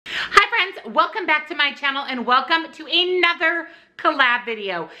welcome back to my channel and welcome to another collab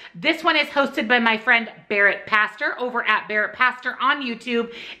video. This one is hosted by my friend Barrett Pastor over at Barrett Pastor on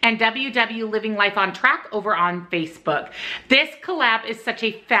YouTube and WW Living Life on Track over on Facebook. This collab is such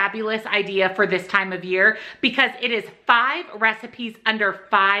a fabulous idea for this time of year because it is 5 recipes under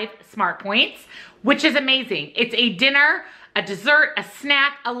 5 smart points, which is amazing. It's a dinner, a dessert, a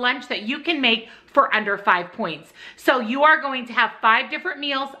snack, a lunch that you can make for under 5 points. So you are going to have 5 different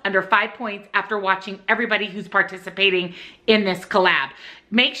meals under 5 points after watching everybody who's participating in this collab.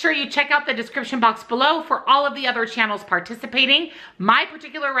 Make sure you check out the description box below for all of the other channels participating. My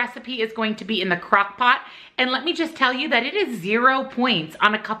particular recipe is going to be in the crock pot. And let me just tell you that it is 0 points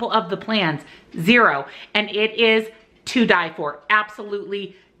on a couple of the plans. 0. And it is to die for.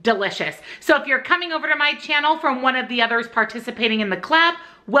 Absolutely delicious. So if you're coming over to my channel from one of the others participating in the collab,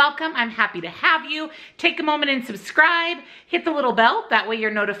 welcome. I'm happy to have you. Take a moment and subscribe. Hit the little bell. That way you're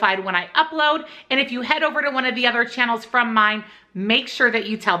notified when I upload. And if you head over to one of the other channels from mine, make sure that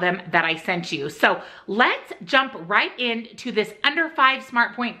you tell them that I sent you. So let's jump right into this under 5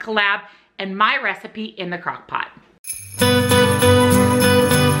 smart point collab and my recipe in the crock pot.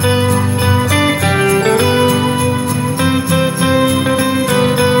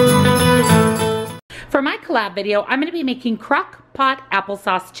 For my collab video, I'm going to be making Crockpot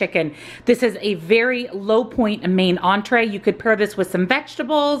Applesauce chicken. This is a very low point main entree. You could pair this with some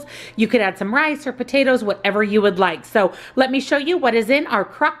vegetables. You could add some rice or potatoes, whatever you would like. So let me show you what is in our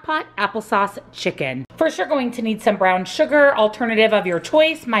Crockpot Applesauce chicken. First, you're going to need some brown sugar, alternative of your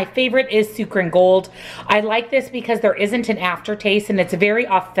choice. My favorite is Sucre and Gold. I like this because there isn't an aftertaste and it's a very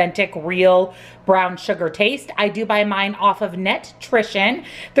authentic, real brown sugar taste. I do buy mine off of Netrition.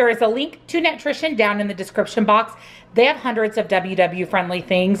 There is a link to Netrition down in the description box. They have hundreds of WW friendly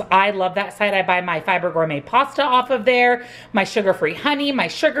things. I love that site. I buy my Fiber Gourmet pasta off of there, my sugar-free honey, my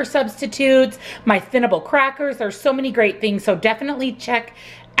sugar substitutes, my thinnable crackers. There's so many great things. So definitely check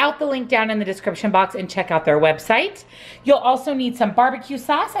out the link down in the description box and check out their website. You'll also need some barbecue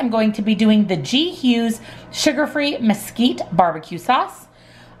sauce. I'm going to be doing the Hughes sugar-free mesquite barbecue sauce,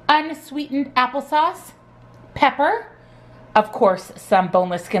 unsweetened applesauce, pepper, of course, some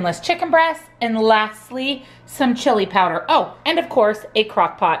boneless, skinless chicken breasts, and lastly, some chili powder. Oh, and of course, a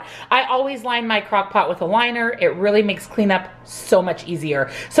crock pot. I always line my crock pot with a liner. It really makes cleanup so much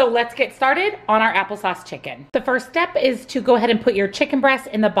easier. So let's get started on our applesauce chicken. The first step is to go ahead and put your chicken breasts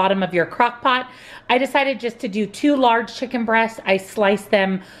in the bottom of your crock pot. I decided just to do 2 large chicken breasts. I sliced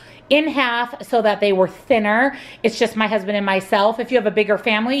them in half so that they were thinner. It's just my husband and myself. If you have a bigger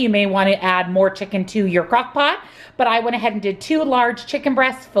family, you may want to add more chicken to your crock pot, but I went ahead and did 2 large chicken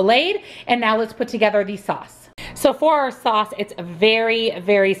breasts filleted, and now let's put together the sauce. So for our sauce, it's very,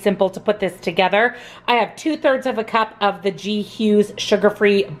 very simple to put this together. I have 2/3 of a cup of the Hughes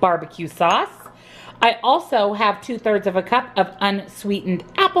sugar-free barbecue sauce. I also have 2/3 of a cup of unsweetened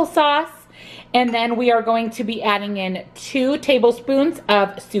applesauce. And then we are going to be adding in 2 tablespoons of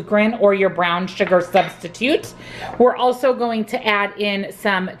sucrin or your brown sugar substitute. We're also going to add in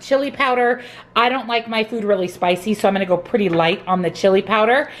some chili powder. I don't like my food really spicy, so I'm going to go pretty light on the chili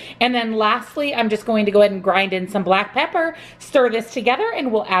powder. And then lastly, I'm just going to go ahead and grind in some black pepper, stir this together,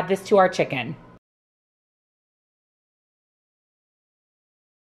 and we'll add this to our chicken.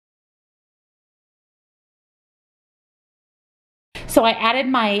 So I added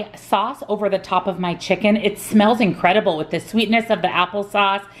my sauce over the top of my chicken. It smells incredible with the sweetness of the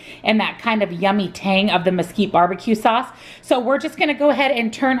applesauce and that kind of yummy tang of the mesquite barbecue sauce. So we're just gonna go ahead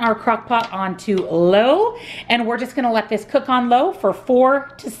and turn our crock pot on to low, and we're just gonna let this cook on low for 4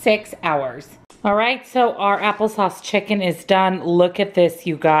 to 6 hours. All right, so our applesauce chicken is done. Look at this,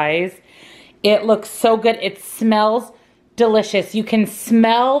 you guys. It looks so good. It smells delicious. You can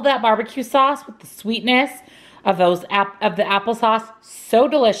smell that barbecue sauce with the sweetness of the applesauce. So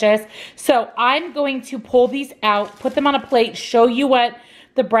delicious. So I'm going to pull these out, put them on a plate, show you what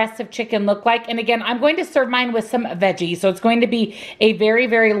the breasts of chicken look like. And again, I'm going to serve mine with some veggies. So it's going to be a very,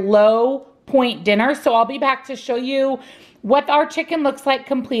 very low point dinner. So I'll be back to show you what our chicken looks like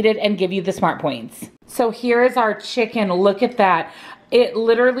completed and give you the smart points. So here is our chicken. Look at that. It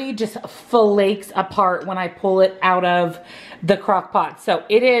literally just fillets apart when I pull it out of the crock pot. So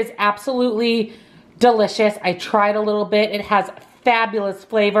it is absolutely delicious. I tried a little bit. It has fabulous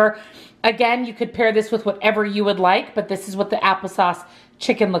flavor. Again, you could pair this with whatever you would like, but this is what the applesauce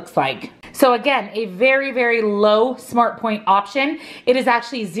chicken looks like. So again, a very, very low smart point option. It is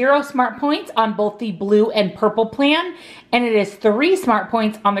actually 0 smart points on both the blue and purple plan, and it is 3 smart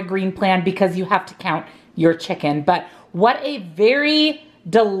points on the green plan because you have to count your chicken. But what a very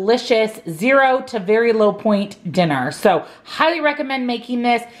delicious 0 to very low point dinner. So highly recommend making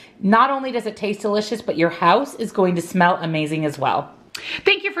this. Not only does it taste delicious, but your house is going to smell amazing as well.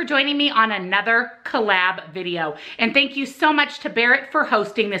 Thank you for joining me on another collab video. And thank you so much to Barrett for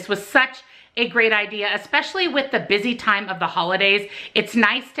hosting. This was such a great idea, especially with the busy time of the holidays. It's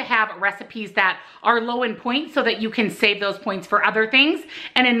nice to have recipes that are low in points so that you can save those points for other things.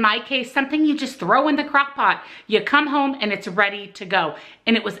 And in my case, something you just throw in the crock pot. You come home and it's ready to go.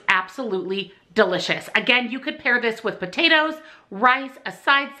 And it was absolutely delicious. Again, you could pair this with potatoes, rice, a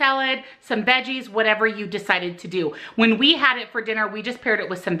side salad, some veggies, whatever you decided to do. When we had it for dinner, we just paired it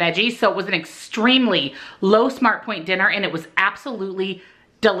with some veggies. So it was an extremely low smart point dinner and it was absolutely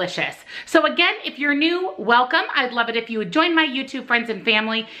delicious. So again, if you're new, welcome. I'd love it if you would join my YouTube friends and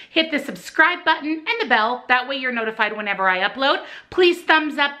family, hit the subscribe button and the bell. That way you're notified whenever I upload. Please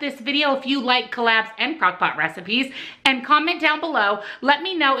thumbs up this video if you like collabs and crockpot recipes, and comment down below. Let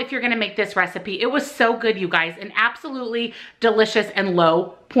me know if you're gonna make this recipe. It was so good, you guys, and absolutely delicious and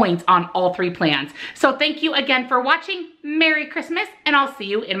low points on all 3 plans. So thank you again for watching. Merry Christmas, and I'll see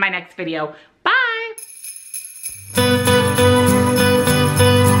you in my next video.